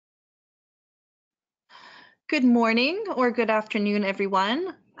Good morning or good afternoon,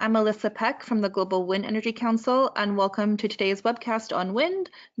 everyone. I'm Alyssa Peck from the Global Wind Energy Council, and welcome to today's webcast on wind,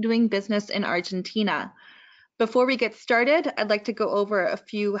 doing business in Argentina. Before we get started, I'd like to go over a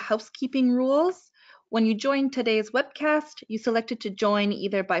few housekeeping rules. When you join today's webcast, you selected to join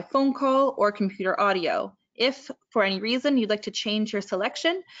either by phone call or computer audio. If, for any reason, you'd like to change your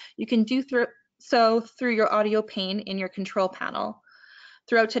selection, you can do so through your audio pane in your control panel.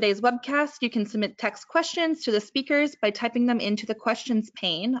 Throughout today's webcast, you can submit text questions to the speakers by typing them into the questions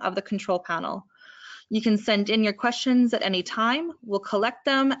pane of the control panel. You can send in your questions at any time. We'll collect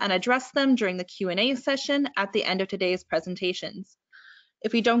them and address them during the Q&A session at the end of today's presentations.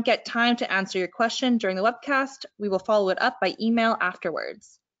 If we don't get time to answer your question during the webcast, we will follow it up by email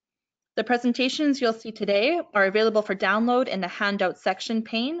afterwards. The presentations you'll see today are available for download in the handout section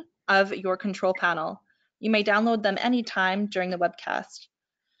pane of your control panel. You may download them anytime during the webcast.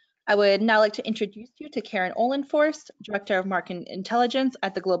 I would now like to introduce you to Karen Ohlenforst, Director of Market Intelligence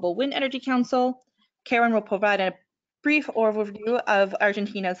at the Global Wind Energy Council. Karen will provide a brief overview of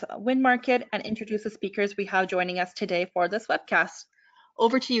Argentina's wind market and introduce the speakers we have joining us today for this webcast.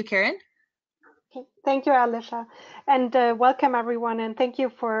 Over to you, Karen. Okay. Thank you, Alicia, and welcome everyone, and thank you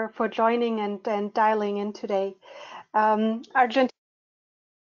for joining and dialing in today.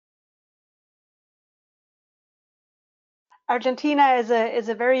 Argentina is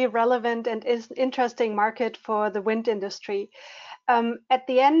a very relevant and interesting market for the wind industry. At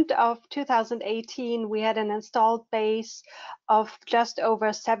the end of 2018, we had an installed base of just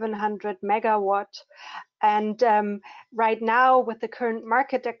over 700 megawatt. And right now, with the current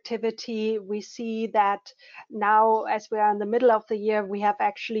market activity, we see that now, as we are in the middle of the year, we have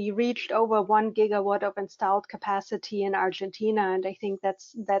actually reached over 1 gigawatt of installed capacity in Argentina, and I think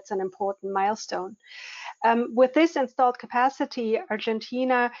that's an important milestone. With this installed capacity,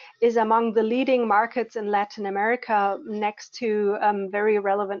 Argentina is among the leading markets in Latin America, next to very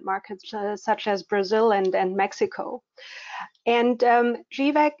relevant markets such as Brazil and Mexico. And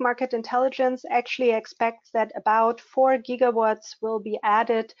GWEC Market Intelligence actually expects that about 4 gigawatts will be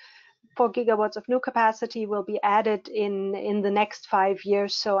added, 4 gigawatts of new capacity will be added in the next 5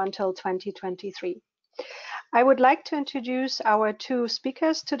 years, so until 2023. I would like to introduce our two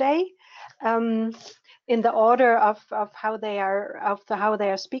speakers today in the order of how they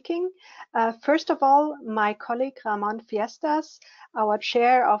are speaking. First of all, my colleague Ramon Fiestas, our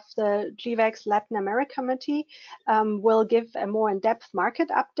chair of the GWEC's Latin America Committee, will give a more in-depth market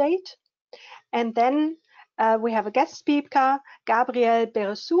update. And then we have a guest speaker, Gabriel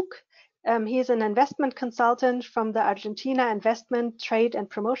Beresuk. He is an investment consultant from the Argentina Investment, Trade and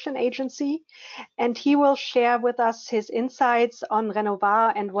Promotion Agency, and he will share with us his insights on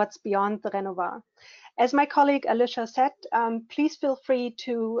RenovAR and what's beyond the RenovAR. As my colleague Alicia said, please feel free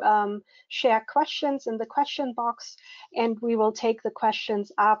to share questions in the question box, and we will take the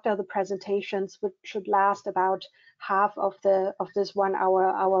questions after the presentations, which should last about half of this 1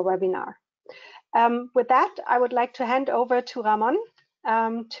 hour webinar. With that, I would like to hand over to Ramon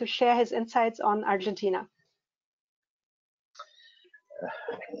to share his insights on Argentina.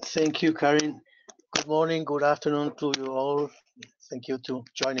 Thank you, Karen. Good morning, good afternoon to you all. Thank you for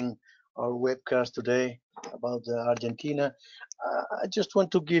joining our webcast today about Argentina. I just want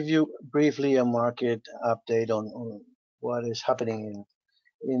to give you briefly a market update on what is happening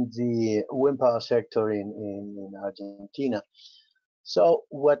in the wind power sector in Argentina. So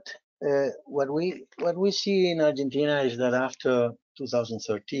what we see in Argentina is that after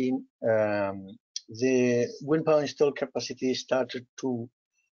 2013, the wind power installed capacity started to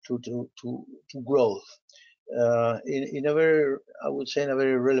grow in a very, I would say, in a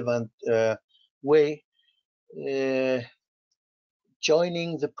very relevant way,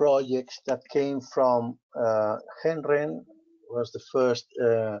 joining the projects that came from Henren was the first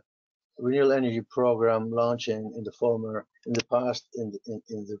renewable energy program launched in the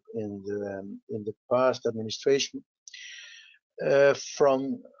past administration.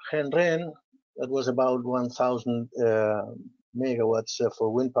 From Henren, that was about 1,000 megawatts for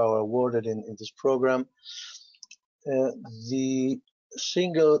wind power awarded in this program. The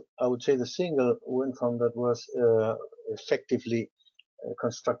single wind farm that was effectively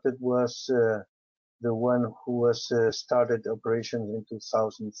constructed was the one who was started operations in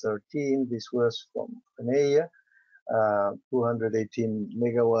 2013. This was from Peneia, 218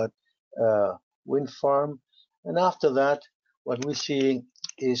 megawatt wind farm. And after that, what we see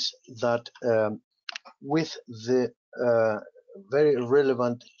is that with the very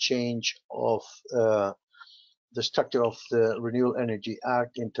relevant change of the structure of the Renewable Energy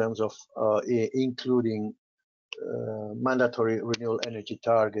Act in terms of including mandatory renewable energy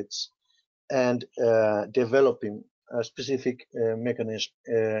targets and developing a specific mechanism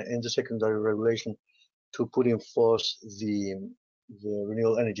in the secondary regulation to put in force the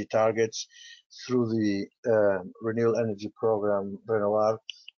renewable energy targets through the renewable energy program RenovAR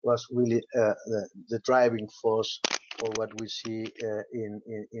was really the driving force for what we see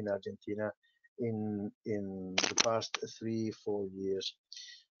in Argentina in the past 3-4 years.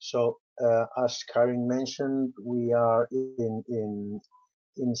 So as Karin mentioned, we are in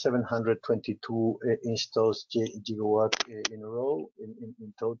 722 installed GWEC in a row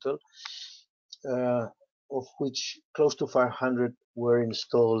in total, of which close to 500 were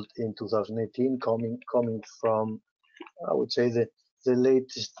installed in 2018, coming from, I would say, the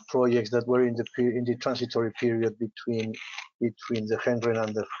latest projects that were in the transitory period between the Henry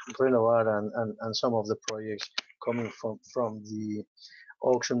and the RenovAR and some of the projects coming from the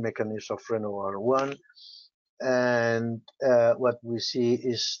auction mechanism of RenovAR 1. And what we see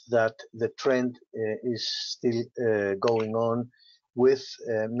is that the trend is still going on with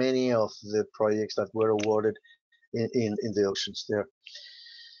many of the projects that were awarded in the auctions there.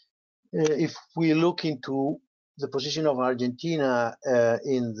 If we look into the position of Argentina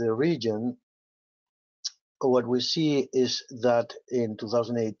in the region, what we see is that in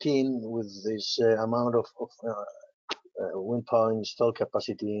 2018, with this amount of wind power installed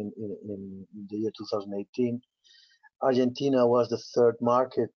capacity in the year 2018, Argentina was the third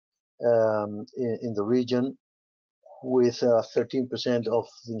market in the region, with 13% of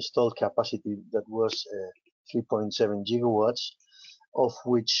the installed capacity that was 3.7 gigawatts, of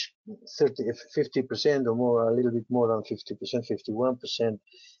which 50% or more, a little bit more than 50%, 51%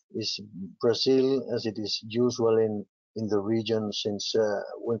 is Brazil, as it is usual in the region since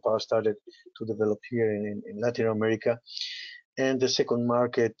wind power started to develop here in Latin America. And the second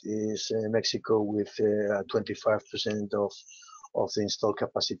market is Mexico, with 25% of the installed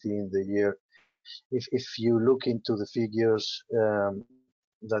capacity in the year. If you look into the figures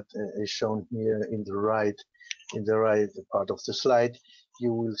that is shown here in the right part of the slide,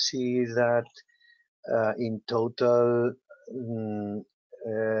 you will see that in total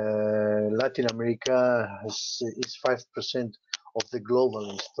Latin America is 5% of the global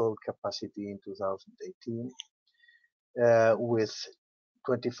installed capacity in 2018, with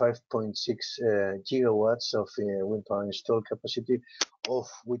 25.6 gigawatts of wind power installed capacity, of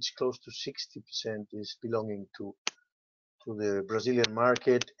which close to 60% is belonging to the Brazilian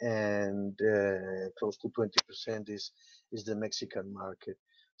market, and close to 20% is the Mexican market.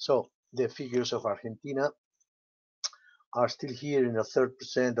 So the figures of Argentina are still here in a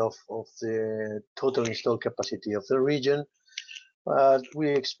 3% of the total installed capacity of the region, but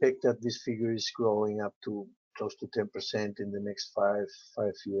we expect that this figure is growing up to close to 10% in the next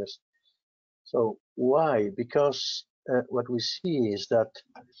five years. So why? Because what we see is that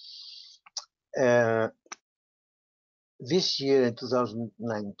this year in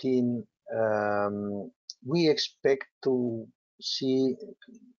 2019, we expect to see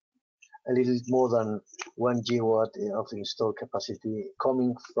a little more than 1 gigawatt of installed capacity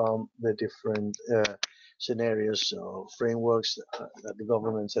coming from the different scenarios or frameworks that the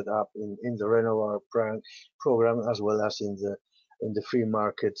government set up in the RenovAR program, as well as in the free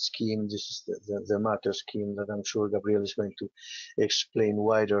market scheme. This is the matter scheme that I'm sure Gabriel is going to explain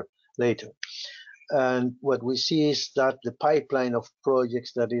wider later. And what we see is that the pipeline of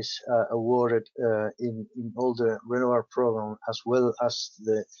projects that is awarded in all the RenovAR program, as well as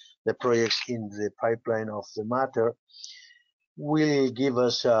the projects in the pipeline of the matter, will give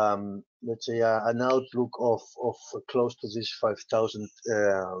us, let's say, an outlook of close to this 5,000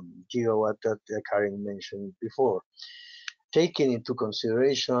 gigawatt that Karin mentioned before, taking into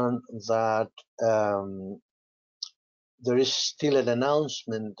consideration that there is still an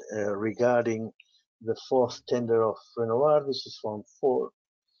announcement regarding the fourth tender of RenovAR. This is Round 4,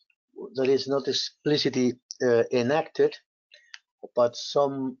 that is not explicitly enacted, but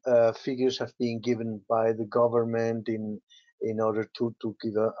some figures have been given by the government in order to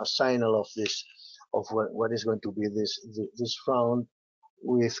give a signal of this, of what is going to be this round,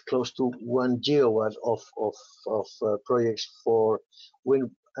 with close to 1 gigawatt of projects for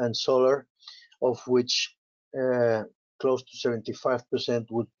wind and solar, of which close to 75%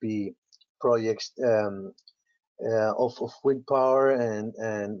 would be projects of wind power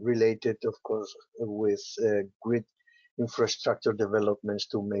and related, of course, with grid infrastructure developments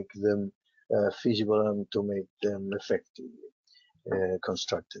to make them feasible and to make them effectively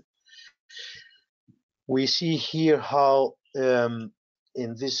constructed. We see here how in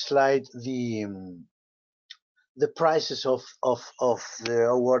this slide the prices of the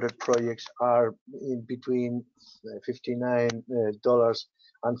awarded projects are in between $59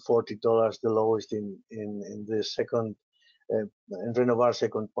 $240, the lowest in the second in RenovAR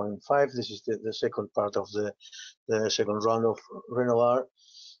 2.5. This is the second part of the second round of RenovAR,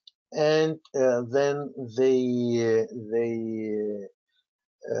 and then they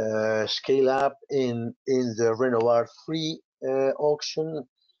scale up in the RenovAR 3 auction.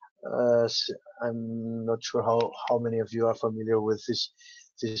 I'm not sure how many of you are familiar with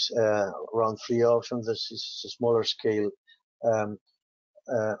this round 3 auction. This is a smaller scale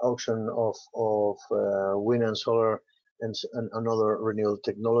auction of wind and solar and other renewable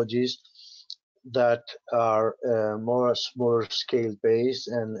technologies that are more smaller scale based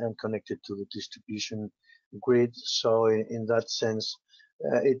and connected to the distribution grid. So in that sense,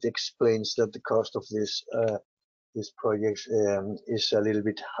 it explains that the cost of this project is a little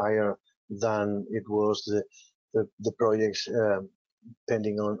bit higher than it was the projects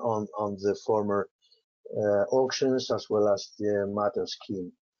pending on the former auctions, as well as the matter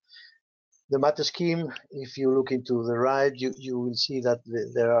scheme. The matter scheme, if you look into the right, you will see that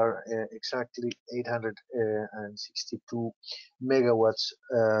there are exactly 862 megawatts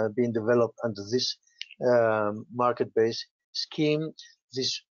being developed under this market-based scheme.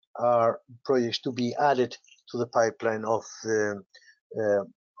 These are projects to be added to the pipeline of the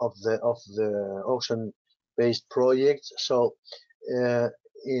auction-based projects. So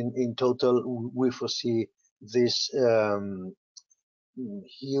in total, we foresee this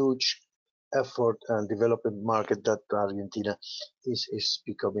huge effort and development market that Argentina is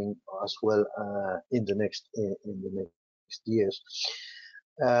becoming as well in the next years.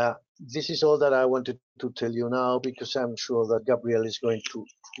 This is all that I wanted to tell you now, because I'm sure that Gabriel is going to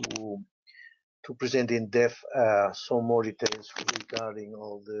present in depth some more details regarding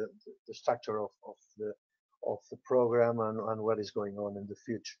all the structure of the program and what is going on in the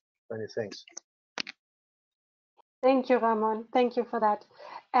future. Many thanks. Thank you, Ramon. Thank you for that.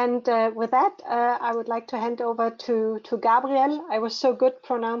 And with that, I would like to hand over to Gabriel. I was so good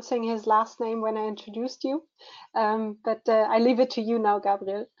pronouncing his last name when I introduced you, but I leave it to you now,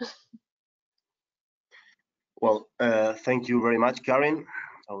 Gabriel. Well, thank you very much, Karen.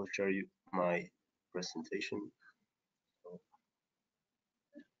 I will share you my presentation.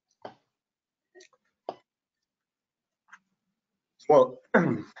 Well,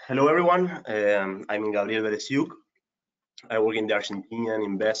 hello everyone. I'm Gabriel Beresiuk. I work in the Argentinian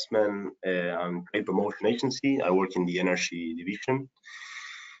Investment and Trade Promotion Agency. I work in the Energy Division.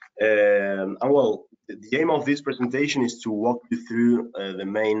 And well, the aim of this presentation is to walk you through the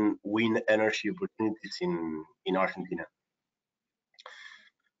main wind energy opportunities in Argentina.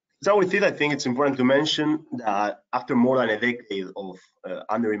 So with it, I think it's important to mention that after more than a decade of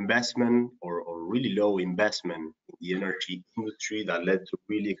underinvestment or really low investment in the energy industry that led to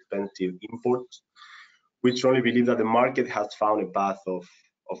really expensive imports, we strongly believe that the market has found a path of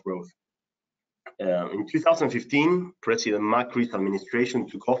growth. In 2015, President Macri's administration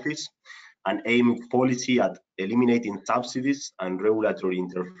took office and aimed its policy at eliminating subsidies and regulatory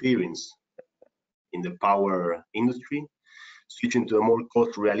interference in the power industry, switching to a more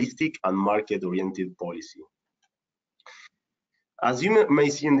cost-realistic and market-oriented policy. As you may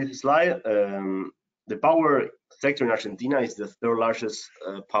see in this slide, the power sector in Argentina is the third largest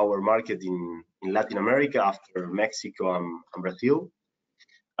power market in Latin America after Mexico and Brazil.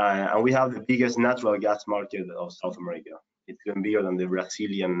 And we have the biggest natural gas market of South America. It's even bigger than the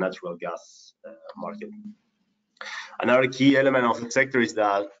Brazilian natural gas market. Another key element of the sector is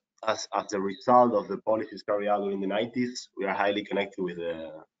that as a result of the policies carried out in the 90s, we are highly connected with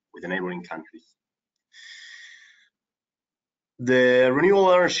the neighboring countries. The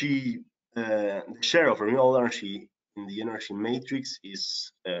renewable energy, the share of renewable energy in the energy matrix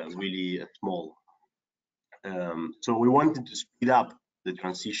is really small. So we wanted to speed up the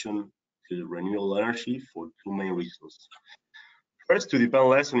transition to renewable energy for two main reasons. First, to depend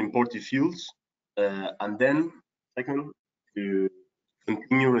less on imported fuels, and then second, to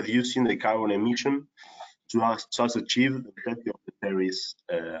continue reducing the carbon emission to achieve the objective of the Paris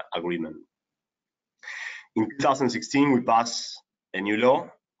Agreement. In 2016, we passed a new law,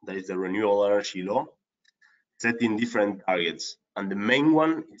 that is the Renewable Energy Law, setting different targets. And the main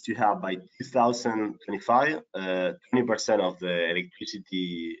one is to have by 2025, 20% of the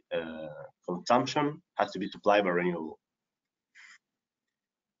electricity consumption has to be supplied by renewable.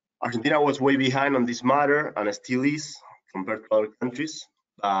 Argentina was way behind on this matter and still is compared to other countries.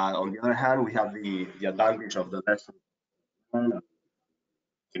 But on the other hand, we have the advantage of the lesson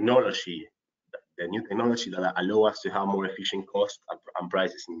technology, the new technology that allow us to have more efficient costs and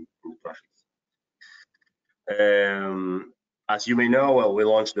prices in the projects. As you may know, well, we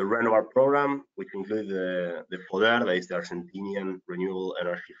launched the RenovAR program, which includes the FODER, that is the Argentinian Renewable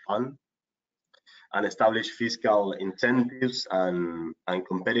Energy Fund, and established fiscal incentives and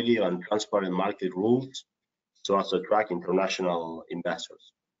competitive and transparent market rules so as to attract international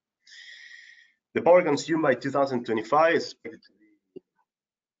investors. The power consumed by 2025 is expected to be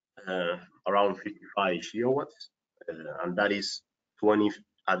around 55 gigawatts, and that is 20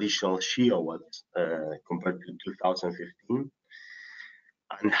 additional gigawatts compared to 2015.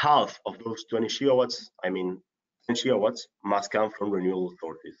 And half of those 20 gigawatts, I mean 10 gigawatts, must come from renewable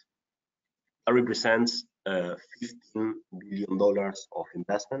sources. That represents $15 billion of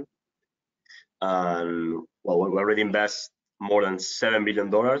investment. And well, we already invest more than $7 billion,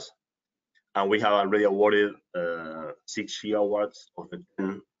 and we have already awarded 6 gigawatts of the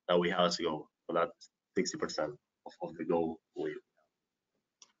 10 that we have to go. So that's 60% of the goal.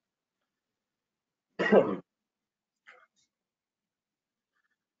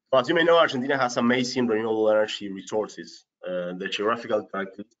 As you may know, Argentina has amazing renewable energy resources. The geographical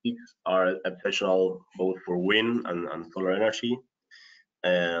characteristics are exceptional both for wind and solar energy.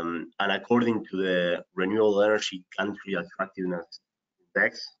 And according to the Renewable Energy Country Attractiveness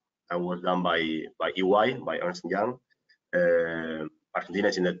Index that was done by EY, by Ernst & Young, Argentina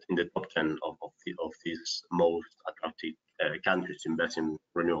is in the top 10 of these most attractive countries to invest in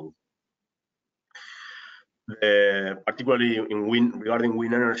renewables. Particularly in regarding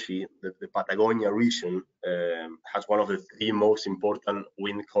wind energy, the Patagonia region has one of the 3 most important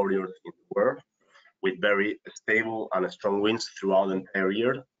wind corridors in the world, with very stable and strong winds throughout the entire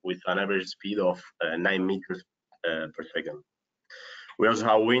year, with an average speed of 9 meters per second. We also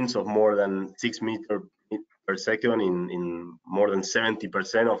have winds of more than 6 meters per second in more than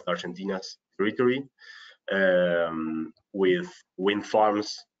 70% of Argentina's territory, with wind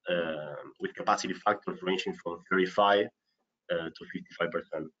farms with capacity factors ranging from 35 to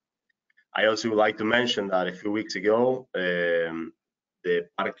 55%. I also would like to mention that a few weeks ago, the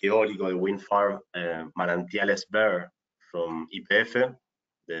Parque Eólico, the wind farm Manantiales Ver from YPF,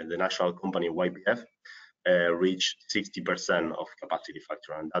 the national company YPF, reached 60% of capacity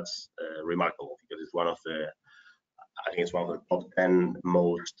factor, and that's remarkable because it's one of the, I think it's one of the top 10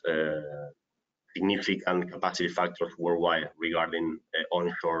 most significant capacity factors worldwide regarding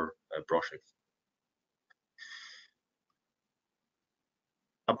onshore projects.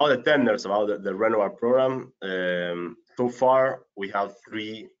 About the tenders, about the RenovAR program, so far we have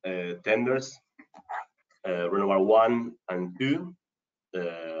 3 tenders. RenovAR 1 and 2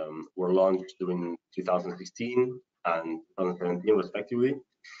 were launched during 2016 and 2017 respectively,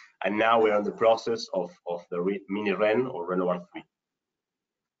 and now we're in the process of the mini REN or RenovAR 3.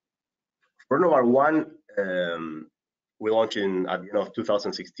 RenovAR 1 we launched at the end of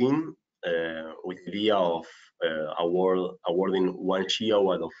 2016 with the idea of awarding 1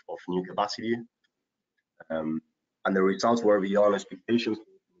 gigawatt of new capacity, and the results were beyond expectations,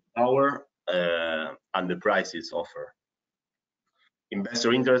 power and the prices offered.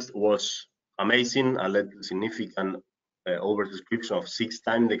 Investor interest was amazing and led to significant oversubscription of 6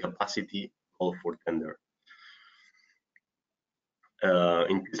 times the capacity called for tender.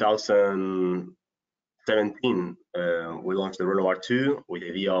 In 2017, we launched the RenovAR 2 with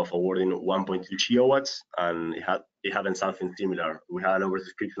the idea of awarding 1.2 gigawatts, and it happened something similar. We had an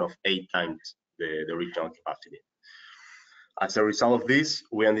oversubscription of 8 times the original capacity. As a result of this,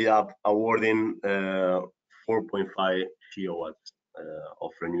 we ended up awarding 4.5 gigawatts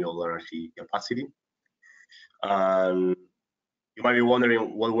of renewable energy capacity. And you might be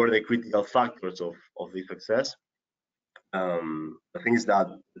wondering what were the critical factors of this success. The thing is that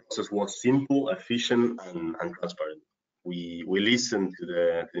the process was simple, efficient, and transparent. We listened to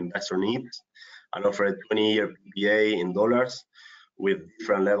the investor needs and offered a 20-year PPA in dollars with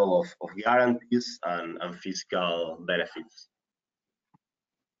different level of guarantees and fiscal benefits.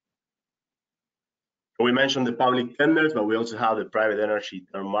 So we mentioned the public tenders, but we also have the private energy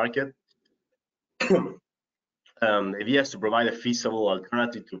term market. The idea is to provide a feasible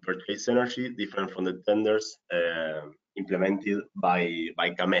alternative to purchase energy different from the tenders implemented by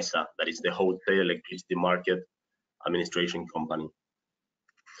CAMESA, that is the Wholesale Electricity Market Administration company.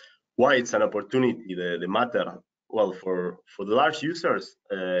 Why it's an opportunity, the matter? Well, for the large users,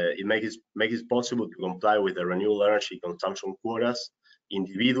 it makes it possible to comply with the renewable energy consumption quotas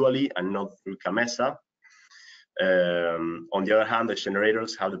individually and not through CAMESA. On the other hand, the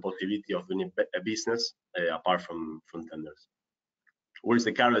generators have the possibility of doing a business apart from tenders. Where is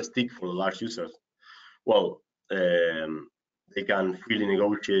the carrot stick for the large users? Well, they can freely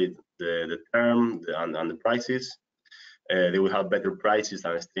negotiate the term and the prices. they will have better prices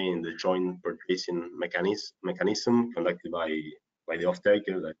than staying in the joint purchasing mechanism conducted by the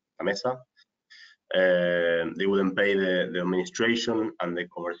off-taker, like Camesa. They wouldn't pay the administration and the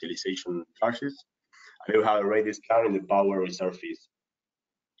commercialization charges. And they will have a rate discount in the power reserve fees.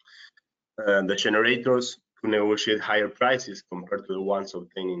 The generators could negotiate higher prices compared to the ones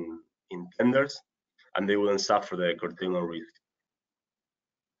obtained in tenders, and they wouldn't suffer the curtailment risk.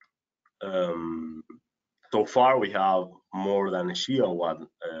 So far, we have more than a gigawatt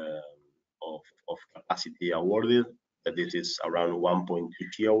of capacity awarded. This is around 1.2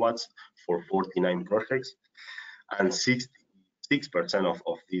 gigawatts for 49 projects, and 66%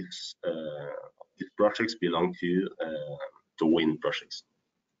 of these projects belong to wind projects.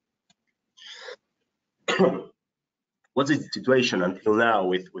 What's the situation until now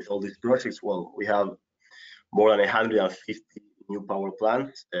with all these projects? Well, we have more than 150 new power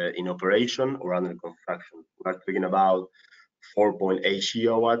plants in operation or under construction. We're talking about 4.8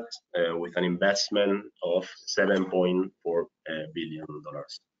 gigawatts with an investment of $7.4 billion.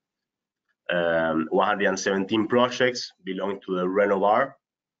 117 projects belong to the RenovAR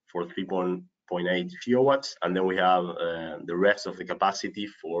for 3.8 gigawatts, and then we have the rest of the capacity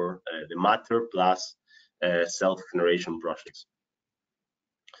for the Matter plus self-generation projects.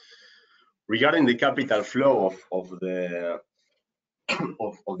 Regarding the capital flow of the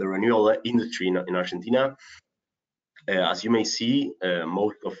renewable industry in Argentina, as you may see,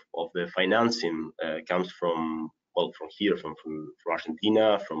 most of the financing comes from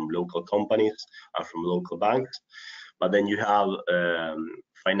Argentina, from local companies and from local banks. But then you have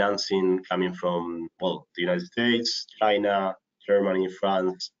financing coming from the United States, China, Germany,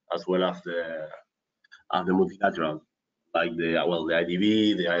 France, as well as the multilateral, like the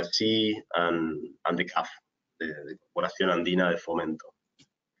IDB, the IFC, and the CAF, the Corporación Andina de Fomento.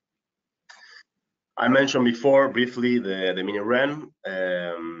 I mentioned before briefly the mini REN.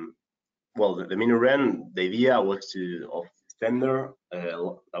 The mini REN, the idea was of this tender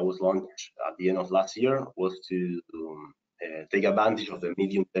that was launched at the end of last year was to take advantage of the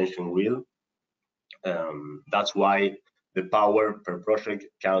medium tension wheel. That's why the power per project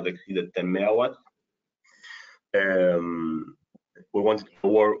cannot exceed 10 megawatts. We wanted to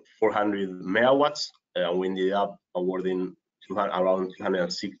award 400 megawatts, and we ended up awarding around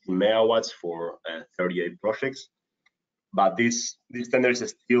 260 megawatts for 38 projects. But this tender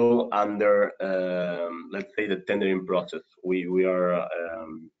is still under, let's say, the tendering process. We are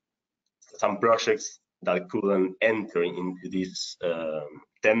some projects that couldn't enter into this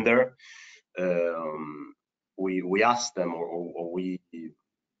tender. We asked them, or we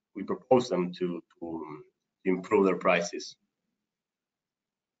proposed them to improve their prices.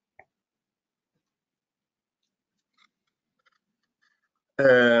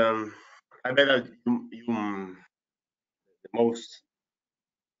 I bet that the most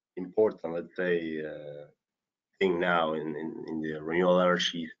important, let's say, thing now in the renewable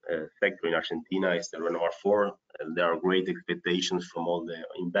energy sector in Argentina is the RenovAR 4. There are great expectations from all the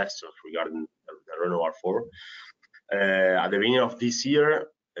investors regarding the RenovAR 4. At the beginning of this year,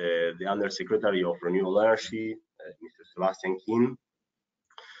 the Undersecretary of Renewable Energy, Mr. Sebastian King,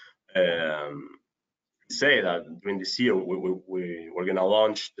 say that during this year we're going to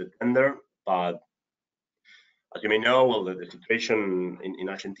launch the tender, but as you may know, the situation in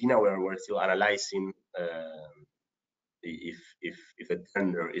Argentina, we're still analyzing if the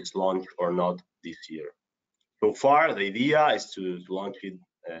tender is launched or not this year. So far, the idea is to launch it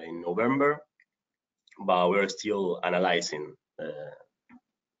in November, but we're still analyzing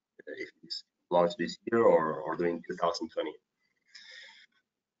if it's launched this year or during 2020.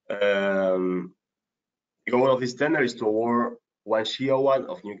 The goal of this tender is to award 1 gigawatt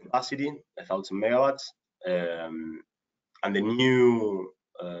of new capacity, 1,000 megawatts, and the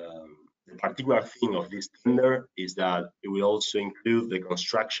particular thing of this tender is that it will also include the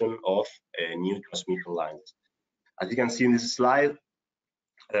construction of new transmission lines. As you can see in this slide,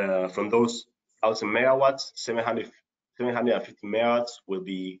 from those 1,000 megawatts, 750 megawatts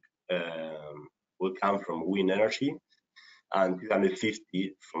will come from wind energy, and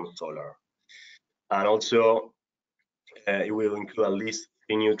 250 from solar. And also, it will include at least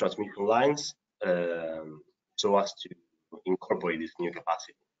 3 new transmission lines, so as to incorporate this new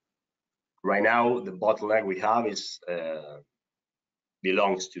capacity. Right now, the bottleneck we have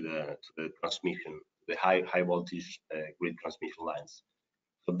belongs to the transmission, the high voltage grid transmission lines.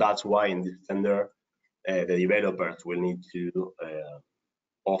 So that's why in this tender, the developers will need to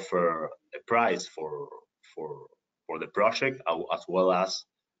offer a price for the project, as well as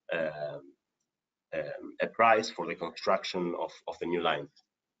a price for the construction of the new lines.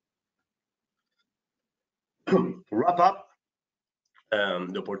 To wrap up,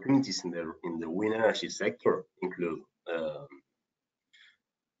 the opportunities in the wind energy sector include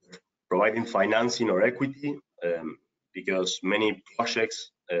providing financing or equity, because many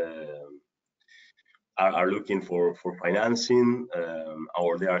projects are looking for financing,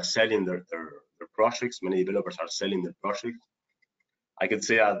 or they are selling their projects. Many developers are selling their projects. I could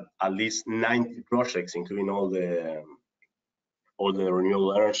say at least 90 projects, including all the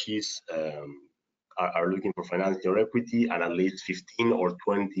renewable energies, are looking for financing or equity, and at least 15 or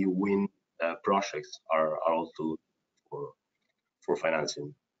 20 wind projects are also for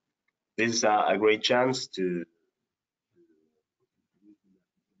financing. This is a great chance to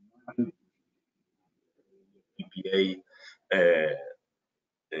PPA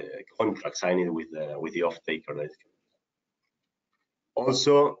contract signing with the off-taker.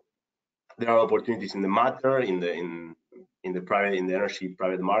 Also, there are opportunities in the matter in the energy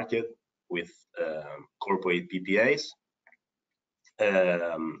private market with corporate PPAs.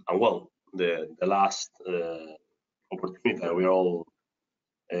 And well, the last opportunity that we're all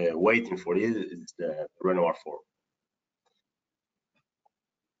waiting for is the RenovAR 4.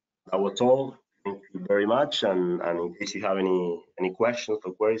 That was all. Thank you very much. And in case you have any questions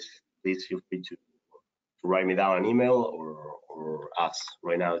or queries, please feel free to write me down an email or ask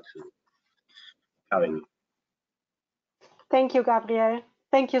right now to Karen. Thank you, Gabriel.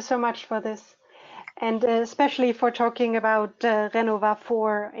 Thank you so much for this, and especially for talking about RenovAR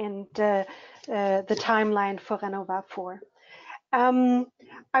 4 and the timeline for RenovAR 4.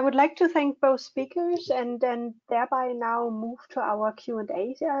 I would like to thank both speakers and then thereby now move to our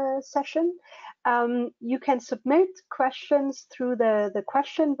Q&A session. You can submit questions through the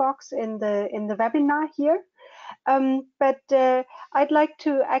question box in the webinar here. But I'd like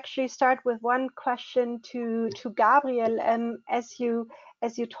to actually start with one question to Gabriel.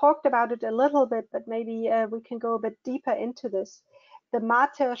 As you talked about it a little bit, but maybe we can go a bit deeper into this. The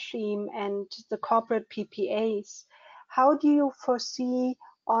MATER regime and the corporate PPAs. How do you foresee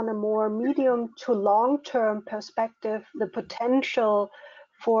on a more medium to long-term perspective the potential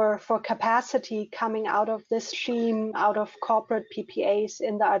for capacity coming out of this scheme, out of corporate PPAs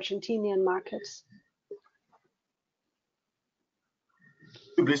in the Argentinian markets?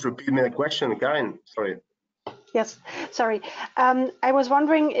 Please repeat me the question, Karen. Sorry. Yes, sorry. I was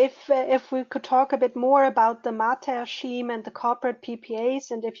wondering if we could talk a bit more about the MATER regime and the corporate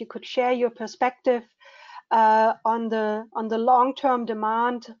PPAs, and if you could share your perspective on the long-term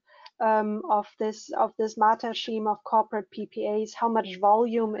demand of this MATER regime of corporate PPAs, how much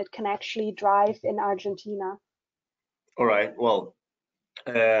volume it can actually drive in Argentina. All right. Well,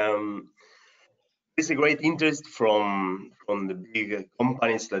 it's a great interest from the big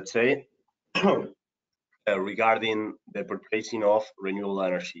companies, let's say, regarding the purchasing of renewable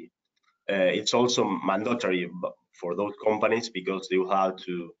energy. It's also mandatory for those companies because they will have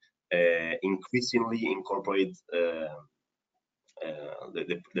to increasingly incorporate the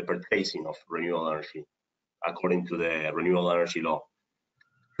purchasing of renewable energy according to the renewable energy law.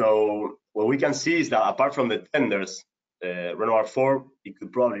 So what we can see is that apart from the tenders, RenovAR 4, it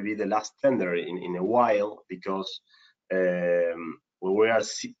could probably be the last tender in a while, because what we are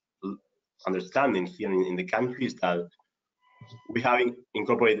understanding here in the country is that we have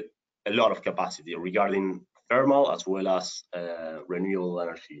incorporated a lot of capacity regarding thermal as well as renewable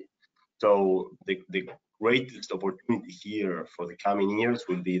energy. So the greatest opportunity here for the coming years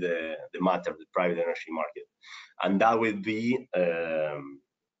will be the MATER, the private energy market, and that will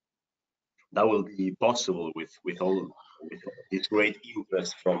be possible with this great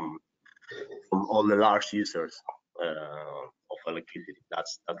interest from all the large users of electricity.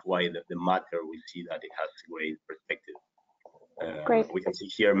 That's why the MATER, we see that it has great perspective. Great. We can see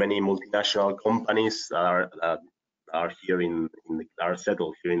here many multinational companies that are here are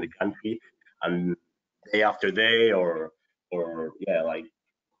settled here in the country, and day after day, or yeah, like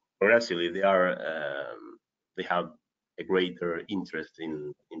progressively, they have a greater interest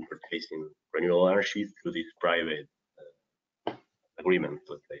in purchasing renewable energy through this private agreement,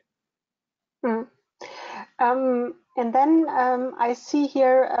 let's say. Mm. And then I see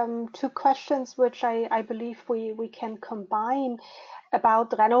here two questions which I believe we can combine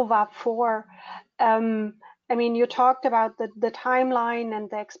about RenovAR 4. I mean, you talked about the timeline and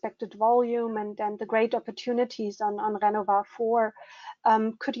the expected volume and the great opportunities on RenovAR 4.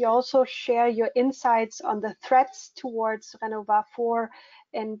 Could you also share your insights on the threats towards RenovAR 4?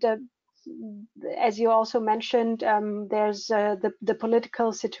 And as you also mentioned, there's the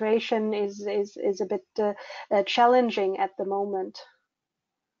political situation is a bit challenging at the moment.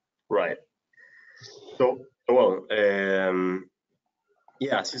 Right. So, well,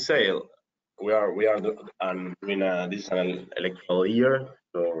 yeah, as you say, this is an electoral year,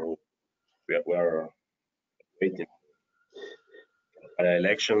 so we are waiting.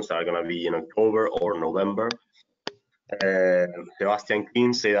 Elections are going to be in October or November. Sebastian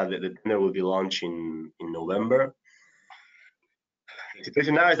King said that the tender will be launched in November. The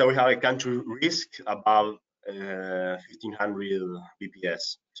situation now is that we have a country risk above 1500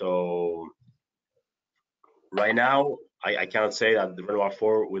 BPS. So right now, I cannot say that the RenovAR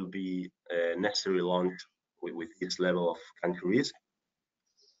 4 will be necessarily launched with this level of country risk.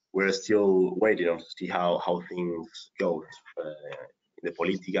 We're still waiting to see how things go in the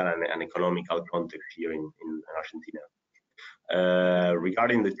political and economical context here in Argentina.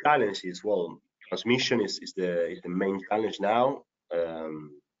 Regarding the challenges, well, transmission is the main challenge now.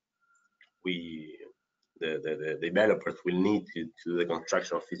 The developers will need to do the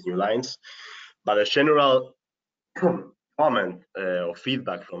construction of these new lines, but a general comment or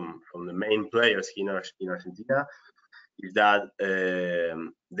feedback from the main players in Argentina is that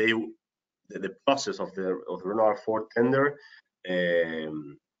the process of the RenovAR 4 tender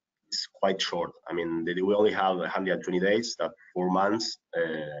is quite short. I mean, we only have 120 days, that's 4 months,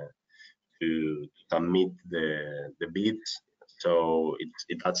 to submit the bids. So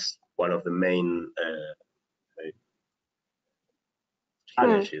that's one of the main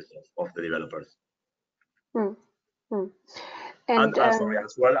challenges of the developers. And sorry,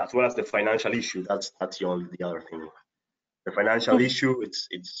 as well as the financial issue. That's the other thing. The financial issue,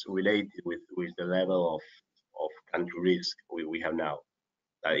 it's related with the level of country risk we have now.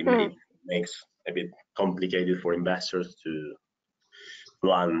 It makes a bit complicated for investors to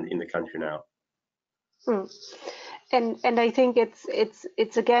land in the country now. And I think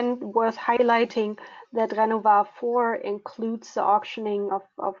it's again worth highlighting that RenovAR 4 includes the auctioning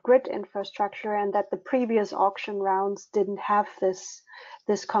of grid infrastructure, and that the previous auction rounds didn't have this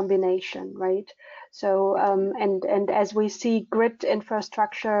combination, right? So and as we see grid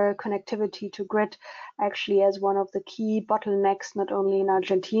infrastructure, connectivity to grid actually as one of the key bottlenecks, not only in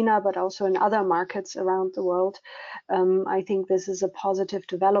Argentina but also in other markets around the world, I think this is a positive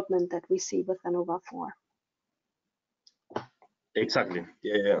development that we see with RenovAR 4. Exactly.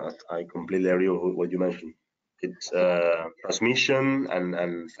 Yeah, I completely agree with what you mentioned. It's transmission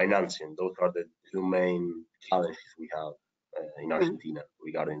and financing. Those are the two main challenges we have in Argentina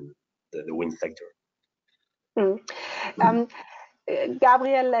regarding the wind sector.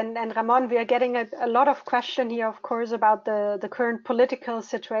 Gabriel and Ramon, we are getting a lot of question here, of course, about the current political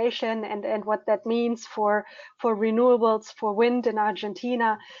situation and what that means for renewables, for wind in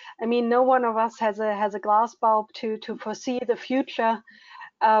Argentina. I mean, no one of us has a glass bulb to foresee the future,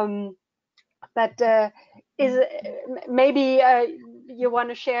 but is maybe you want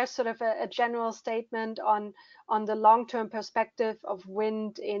to share sort of a general statement on the long-term perspective of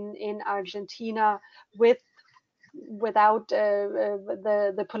wind in Argentina without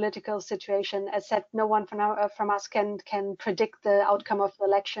the political situation. As said, no one from us can predict the outcome of the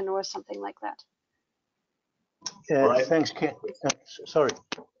election or something like that. Right. Thanks, Ken. Sorry.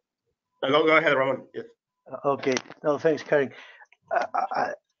 Go ahead, Ramon. Yes. Okay. No, thanks, Karin.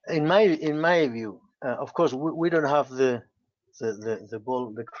 In my view, of course, we don't have the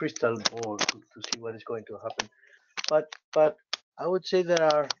crystal ball to see what is going to happen, but I would say there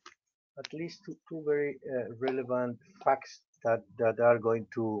are at least two very relevant facts that are going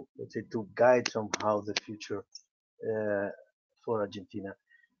to, let's say, to guide somehow the future for Argentina.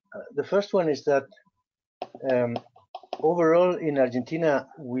 The first one is that overall in Argentina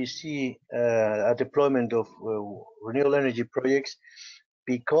we see a deployment of renewable energy projects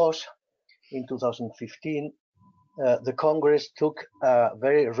because in 2015 the Congress took a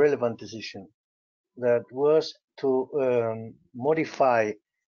very relevant decision that was to modify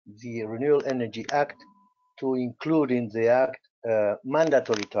the Renewable Energy Act to include in the act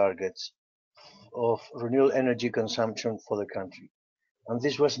mandatory targets of renewable energy consumption for the country. And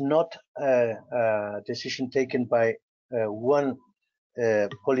this was not a decision taken by one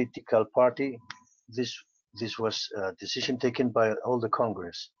political party. This was a decision taken by all the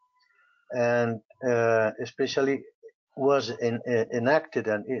Congress, and especially was enacted,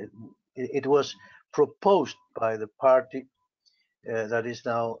 and it was proposed by the party that is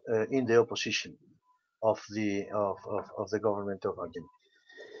now in the opposition of the government of Argentina.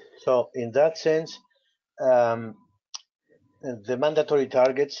 So in that sense, the mandatory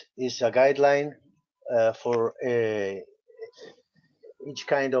targets is a guideline for each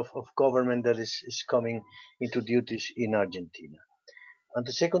kind of government that is coming into duties in Argentina. And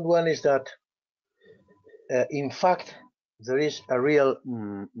the second one is that, in fact, there is a real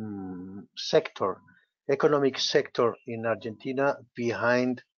economic sector in Argentina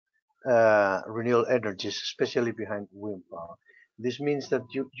behind renewable energies, especially behind wind power. This means that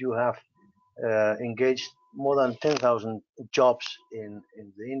you have engaged more than 10,000 jobs in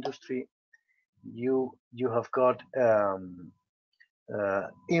the industry. You have got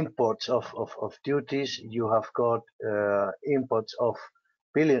imports of duties. You have got imports of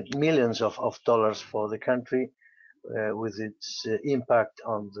millions of dollars for the country, with its impact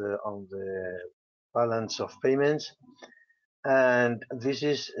on the balance of payments. And this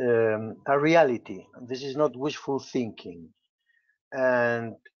is a reality. This is not wishful thinking.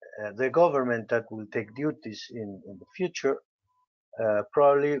 And the government that will take duties in the future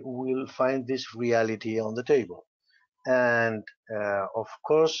probably will find this reality on the table. And of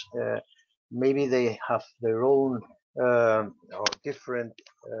course, maybe they have their own or different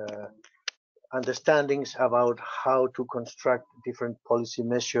understandings about how to construct different policy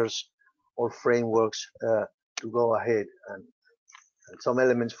measures or frameworks to go ahead, and some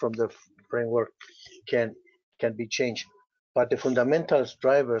elements from the framework can be changed, but the fundamental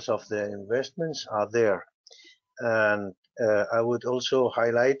drivers of the investments are there. And I would also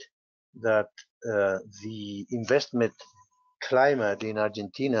highlight that the investment climate in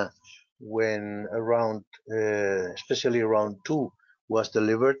Argentina, when especially round 2 was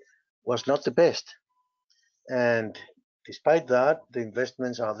delivered, was not the best. And despite that, the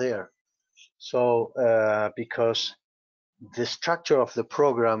investments are there. So because the structure of the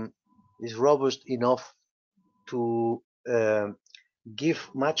program is robust enough to give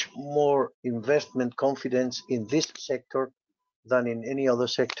much more investment confidence in this sector than in any other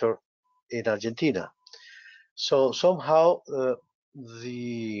sector in Argentina. So somehow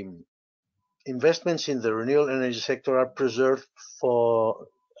the investments in the renewable energy sector are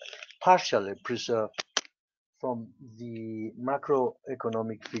partially preserved from the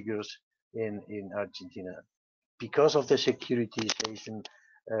macroeconomic figures in Argentina, because of the securitization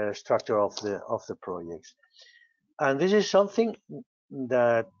structure of the projects. And this is something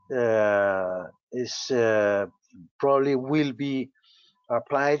that is probably will be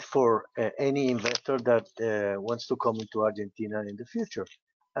applied for any investor that wants to come into Argentina in the future.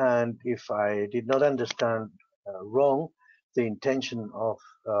 And if I did not understand wrong, the intention of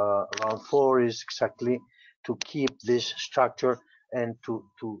round 4 is exactly to keep this structure and to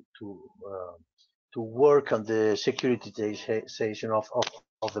work on the securitization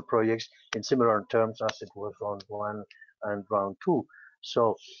of the projects in similar terms as it was round 1 and round 2.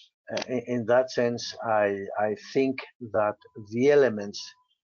 So in that sense, I think that the elements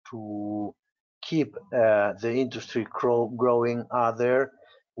to keep the industry growing are there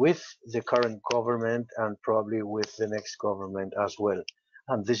with the current government and probably with the next government as well.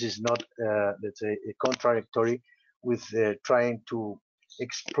 And this is not, let's say, contradictory with trying to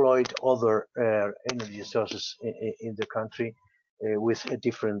exploit other energy sources in the country with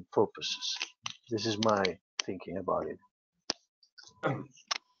different purposes. This is my thinking about it.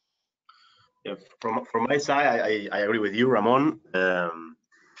 Yeah, from my side, I agree with you, Ramon. And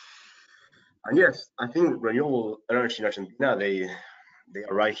yes, I think renewable energy in Argentina, they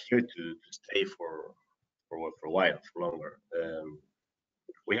are right here to stay for a while, for longer.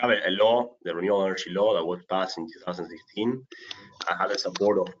 We have a law, the renewable energy law, that was passed in 2016 and had the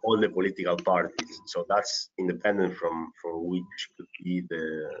support of all the political parties. So that's independent from which could be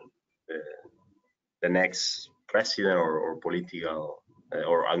the next president or political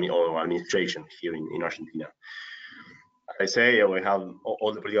or administration here in Argentina. As I say, we have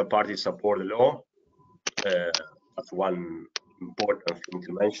all the political parties support the law. That's one important thing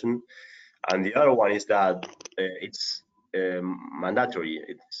to mention. And the other one is that it's mandatory.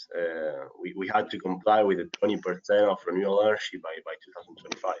 It's we had to comply with the 20% of renewable energy by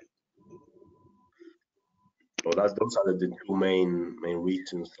 2025. So those are the two main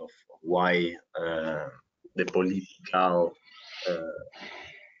reasons of why the political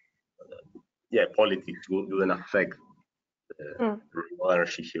politics wouldn't affect renewable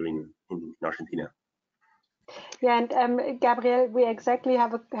energy here in Argentina. Yeah, and Gabriel, we exactly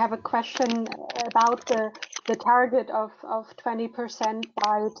have a question about the target of 20%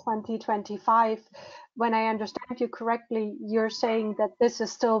 by 2025. When I understand you correctly, you're saying that this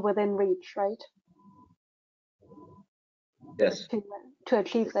is still within reach, right? Yes. To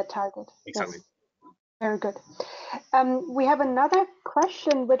achieve that target. Exactly. Yes. Very good. We have another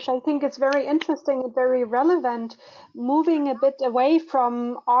question, which I think is very interesting and very relevant, moving a bit away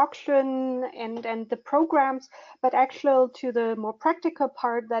from auction and the programs, but actually to the more practical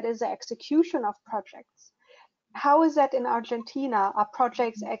part, that is the execution of projects. how is that in Argentina? Are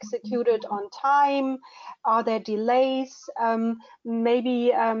projects executed on time? Are there delays?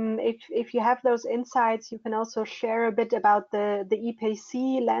 Maybe if you have those insights, you can also share a bit about the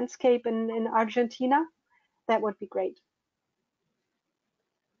EPC landscape in Argentina. That would be great.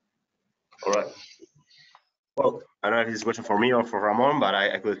 All right. Well, I don't know if this is a question for me or for Ramon, but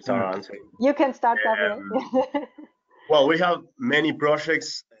I could start answering. You can start, Gabriel. Well, we have many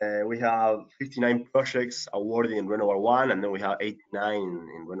projects. We have 59 projects awarded in RenovAR 1, and then we have 89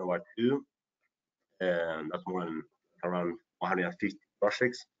 in RenovAR 2. That's more than around 150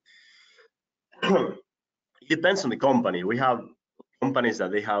 projects. It depends on the company. We have companies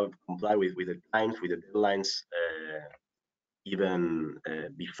that they have complied with the times, with the deadlines, even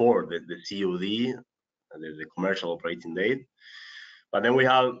before the COD, the commercial operating date. But then we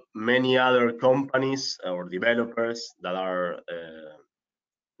have many other companies or developers that are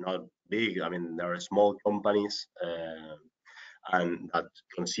not big. I mean, there are small companies, and that,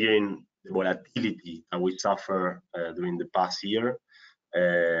 considering the volatility that we suffer during the past year,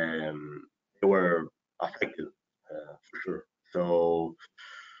 they were affected for sure. So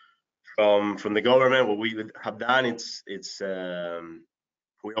from the government, what we have done, it's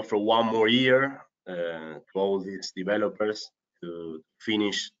we offer 1 more year to all these developers to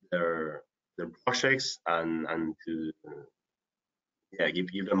finish their projects and to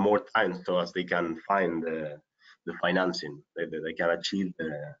give them more time so as they can find the financing, they can achieve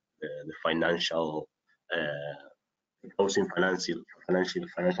the financial closing financial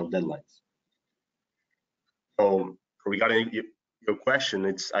deadlines. So regarding your question,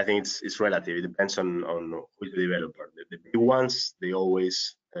 I think it's relative. It depends on who's the developer. The big ones, they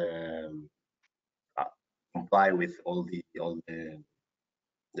always comply with all the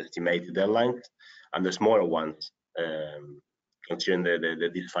estimated deadlines, and the smaller ones, considering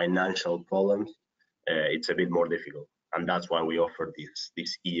these financial problems, it's a bit more difficult, and that's why we offer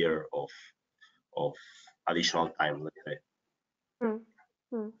this year of additional time, let's say.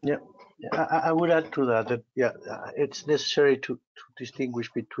 Yeah, I would add to that yeah, it's necessary to distinguish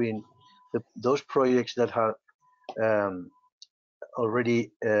between those projects that have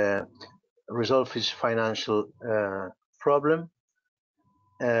already resolved his financial problem,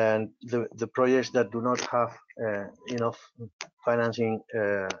 and the projects that do not have enough financing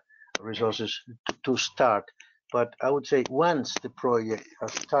resources to start. But I would say once the project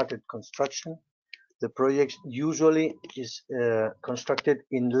has started construction, the project usually is constructed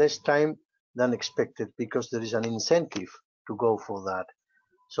in less time than expected, because there is an incentive to go for that.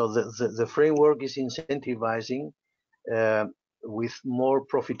 So the framework is incentivizing with more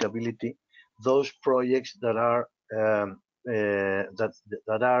profitability those projects that are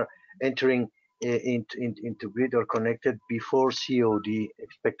that are entering into grid or connected before COD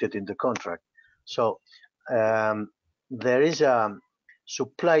expected in the contract. So there is a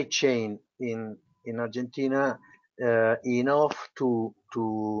supply chain in Argentina enough to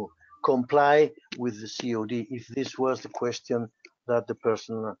comply with the COD, if this was the question that the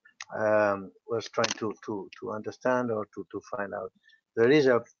person was trying to understand or to find out. There is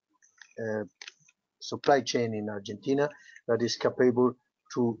a supply chain in Argentina that is capable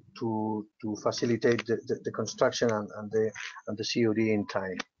to facilitate the construction and the COD in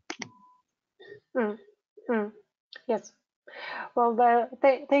time. Yes. Well,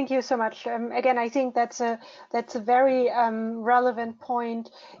 thank you so much. Again, I think that's a very relevant point,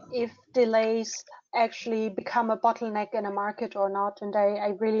 if delays actually become a bottleneck in a market or not. And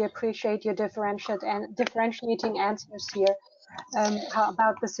I really appreciate your differentiating answers here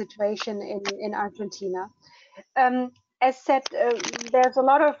about the situation in Argentina. As said, there's a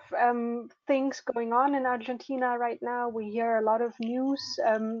lot of things going on in Argentina right now. We hear a lot of news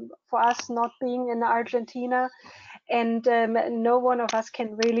for us not being in Argentina. And no one of us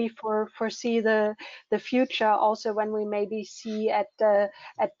can really foresee the future. Also, when we maybe see at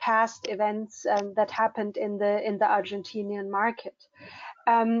past events that happened in the Argentinian market.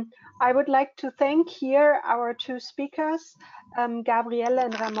 I would like to thank here our two speakers, Gabriel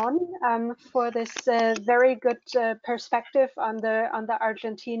and Ramon, for this very good perspective on the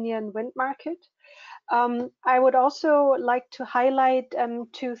Argentinian wind market. I would also like to highlight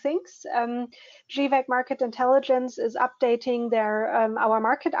 2 things. GWEC Market Intelligence is updating our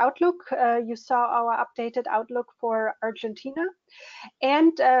market outlook. You saw our updated outlook for Argentina.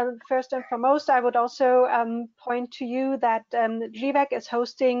 And first and foremost, I would also point to you that GWEC is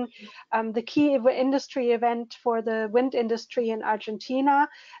hosting the key industry event for the wind industry in Argentina,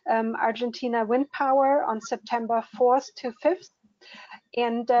 Argentina Wind Power, on September 4th to 5th.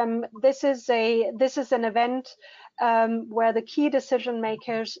 And this is an event where the key decision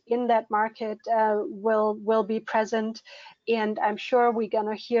makers in that market will be present. And I'm sure we're going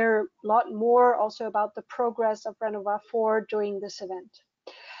to hear a lot more also about the progress of RenovAR 4 during this event.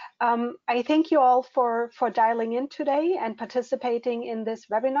 I thank you all for dialing in today and participating in this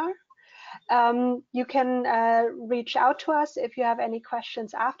webinar. You can reach out to us if you have any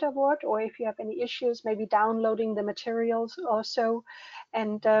questions afterward, or if you have any issues, maybe downloading the materials also.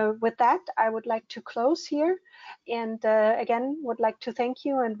 And with that, I would like to close here. And again, would like to thank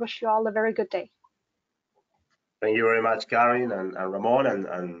you and wish you all a very good day. Thank you very much, Karin and Ramon,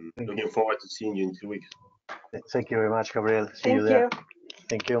 and looking forward to seeing you in 2 weeks. Thank you very much, Gabriel. See you there.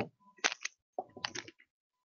 Thank you.